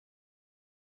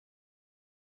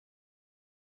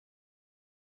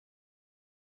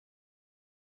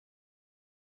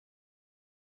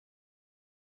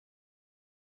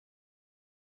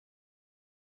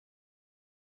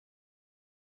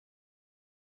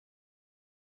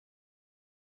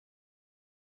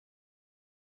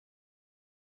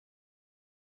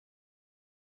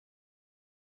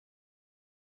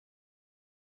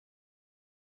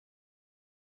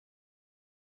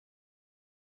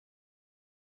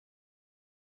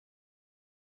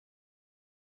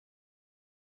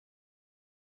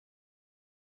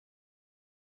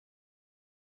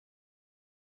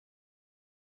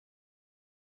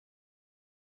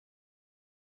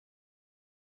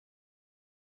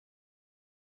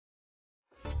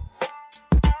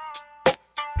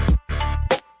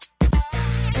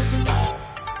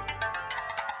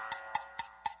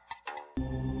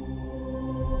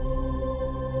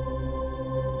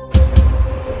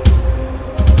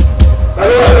My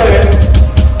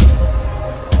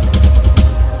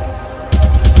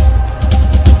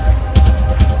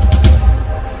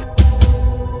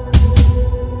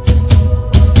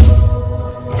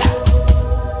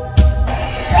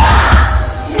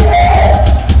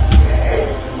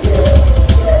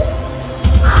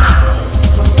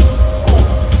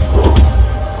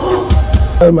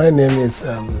name is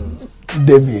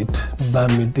David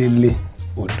Dele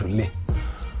Odule'S.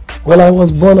 Well, I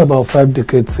was born about 5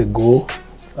 decades ago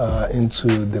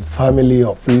into the family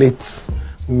of late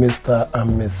Mr.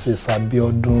 and Mrs.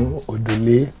 Abiodun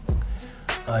Odule'S.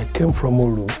 I came from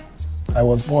Oru. I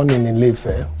was born in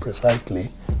Ilefe,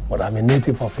 precisely, but I'm a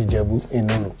native of Ijebu in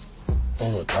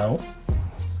Oru town.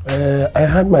 I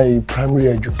had my primary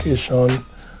education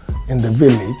in the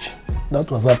village. That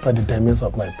was after the demise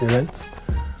of my parents.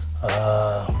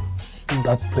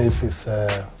 That place is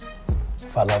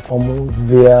Falafomu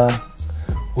via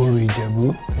Oru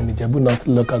Ijebu in Ijebu North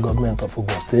local government of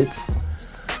Ogun State.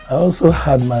 I also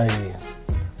had my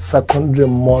secondary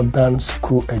modern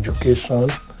school education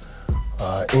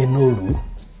in Oru,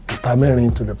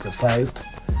 Itamerin to be precise.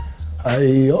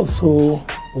 I also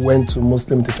went to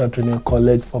Muslim Teacher Training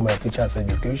College for my teacher's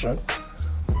education.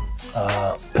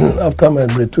 After my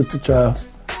grade 2 teacher's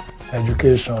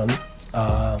education,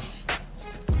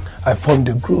 I formed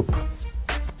a group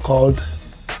called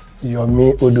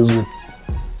Yomi Odu's with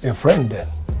a friend then.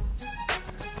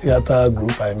 Theater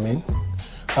group, I mean.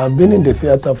 I've been in the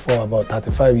theater for about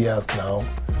 35 years now.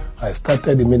 I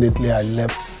started immediately I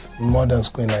left modern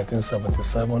school in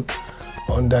 1977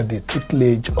 under the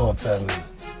tutelage of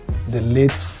the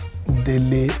late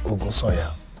Dele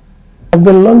Ogunsoya. I've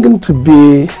been longing to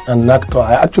be an actor.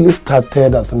 I actually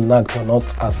started as an actor,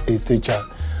 not as a teacher.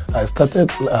 I started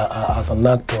as an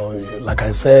actor. Like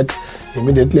I said,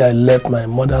 immediately I left my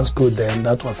modern school then.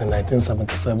 That was in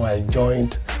 1977. I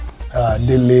joined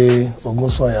Dele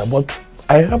Ogunsoya. But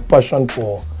I have passion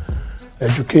for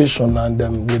education, and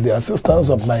with the assistance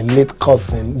of my late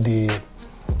cousin, the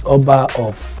Oba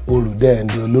of Oru then,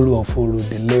 the Oluru of Oru,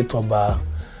 the late Oba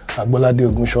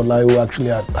Agbolade Ogunshola, who actually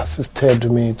had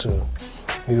assisted me to,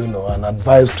 and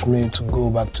advised me to go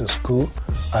back to school.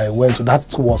 I went to, that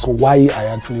was why I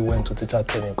actually went to Teacher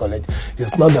Training College.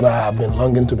 It's not that I have been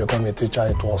longing to become a teacher,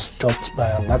 it was just by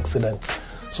an accident.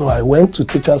 So I went to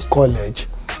Teachers College,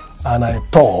 and I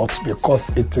thought, because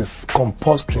it is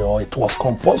compulsory, or it was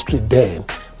compulsory then,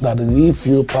 that if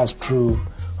you pass through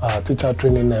teacher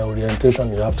training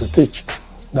orientation, you have to teach.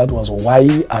 That was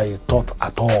why I thought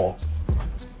at all.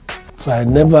 So I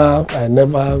never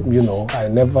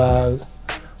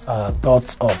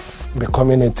thought of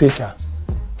becoming a teacher.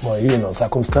 But,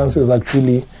 circumstances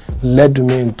actually led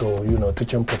me into,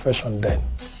 teaching profession then.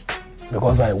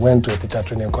 Because I went to a teacher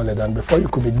training college, and before you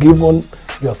could be given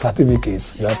your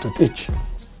certificates, you have to teach.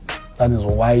 That is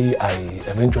why I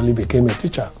eventually became a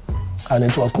teacher. And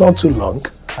it was not too long,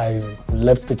 I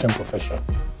left teaching profession.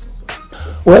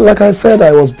 Well, like I said,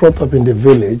 I was brought up in the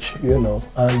village,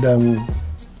 and then,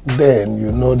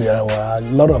 there were a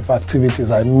lot of activities.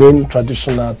 I mean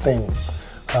traditional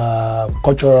things,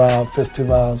 cultural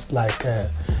festivals like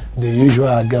the usual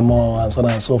Agemo and so on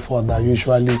and so forth that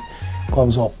usually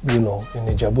comes up, in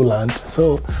Ijebu land.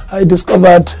 So I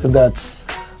discovered that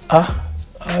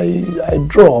I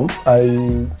drum,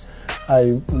 I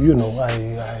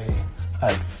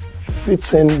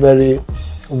fit in very,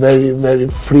 very, very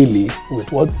freely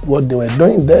with what they were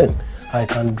doing then. I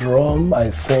can drum, I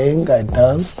sing, I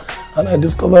dance, and I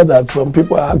discovered that some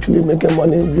people are actually making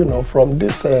money, from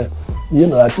this,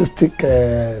 artistic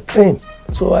thing.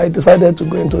 So I decided to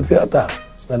go into theater,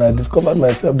 and I discovered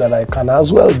myself that I can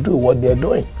as well do what they're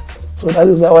doing. So that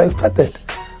is how I started.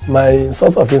 My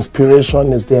source of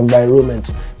inspiration is the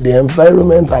environment. The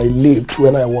environment I lived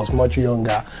when I was much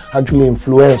younger actually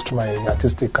influenced my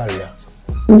artistic career.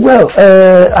 Well,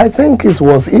 I think it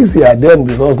was easier then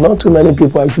because not too many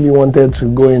people actually wanted to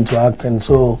go into acting.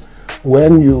 So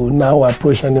when you now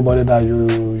approach anybody that you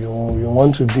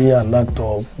want to be an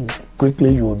actor,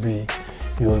 quickly you will be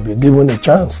given a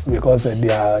chance because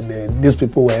these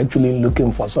people were actually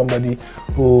looking for somebody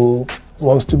who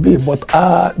wants to be. But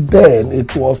then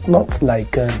it was not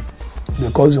like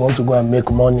because you want to go and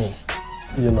make money.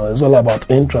 It's all about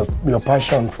interest, your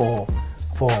passion for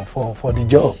the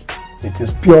job. It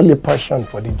is purely passion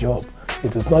for the job.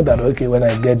 It is not that, okay, when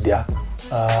I get there,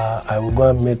 I will go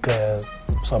and make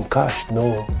some cash.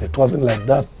 No, it wasn't like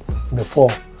that before.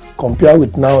 Compare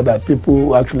with now that people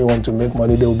who actually want to make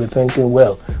money, they will be thinking,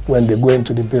 well, when they go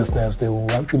into the business, they will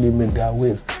actually make their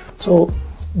ways. So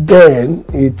then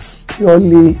it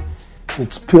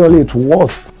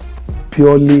was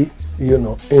purely,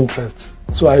 interest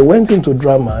So I went into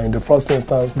drama in the first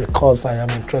instance because I am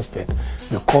interested,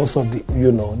 because of the,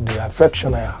 you know, the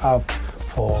affection I have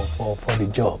for the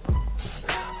job.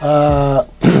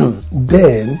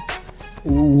 Then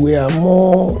we are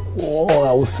more, or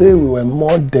I would say we were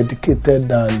more dedicated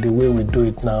than the way we do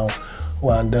it now.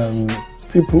 And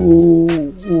people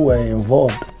who were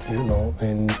involved, you know,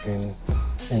 in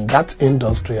that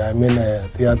industry, I mean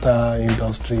theater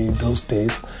industry those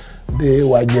days, they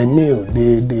were genuine.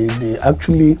 They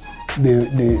actually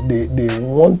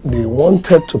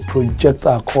wanted to project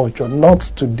our culture. Not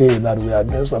today that we are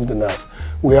doing something else.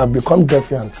 We have become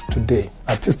defiant today,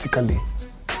 artistically.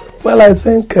 Well, I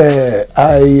think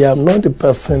I am not the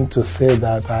person to say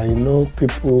that. I know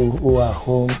people who are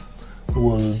home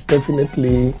will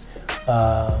definitely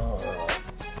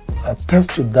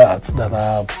attest to that. That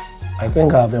I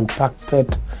think I've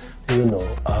impacted, you know,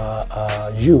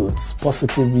 youths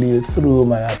positively through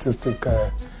my artistic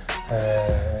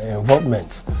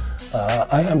involvement.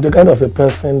 I am the kind of a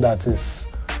person that is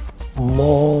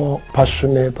more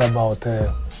passionate about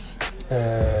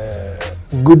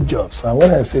good jobs. And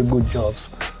when I say good jobs,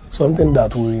 something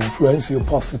that will influence you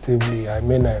positively. I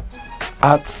mean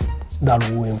arts that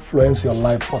will influence your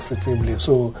life positively.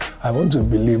 So I want to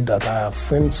believe that I have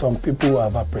seen some people who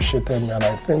have appreciated me, and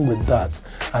I think with that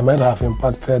I might have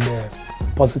impacted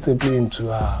positively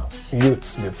into our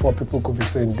youths before people could be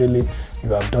saying, Dele, you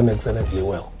have done excellently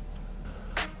well.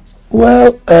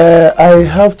 Well, I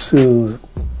have to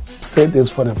say this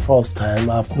for the first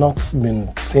time. I've not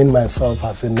been seeing myself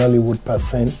as a Nollywood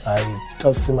person. I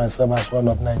just see myself as one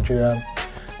of Nigerian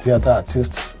theater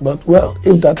artists. But well,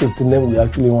 if that is the name we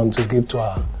actually want to give to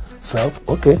ourselves,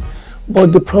 okay.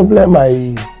 But the problem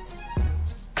I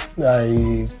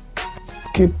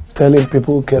keep telling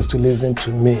people who cares to listen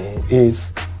to me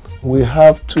is we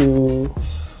have too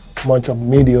much of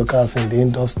mediocres in the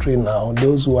industry now,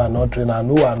 those who are not trained and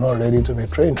who are not ready to be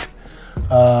trained.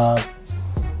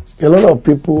 A lot of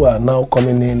people are now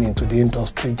coming into the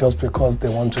industry just because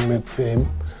they want to make fame,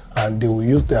 and they will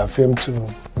use their fame to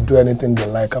do anything they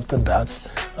like after that.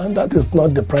 And that is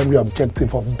not the primary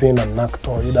objective of being an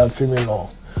actor, either female or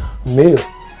male.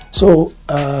 So,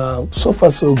 so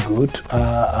far so good.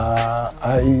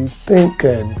 I think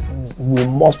we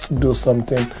must do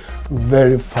something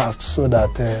very fast so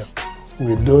that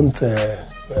we don't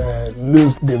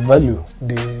lose the value,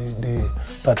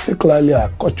 particularly our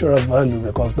cultural value,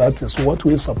 because that is what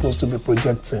we're supposed to be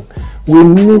projecting. We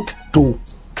need to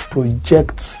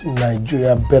project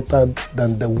Nigeria better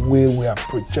than the way we are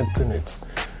projecting it.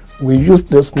 We use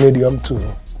this medium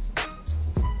to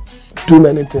do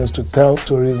many things, to tell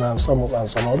stories and some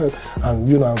others, and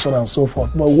you know, and so on and so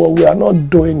forth. But we are not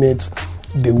doing it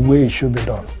the way it should be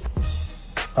done.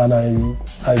 And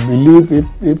I believe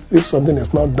if something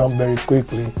is not done very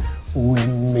quickly, we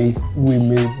may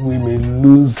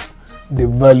lose the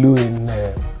value in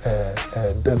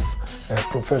this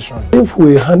profession. If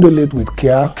we handle it with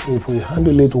care, if we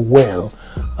handle it well,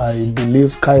 I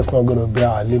believe sky is not going to be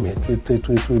our limit. It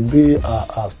will be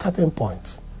our starting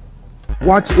point.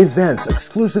 Watch events,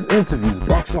 exclusive interviews,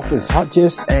 box office, hot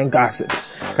gists, and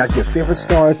gossips. Catch your favorite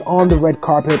stars on the red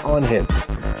carpet on Hitz.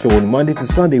 Showing Monday to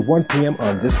Sunday, 1 p.m.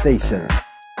 on this station.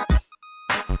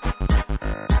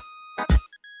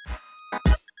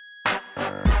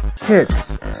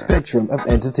 Hitz, Spectrum of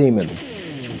Entertainment.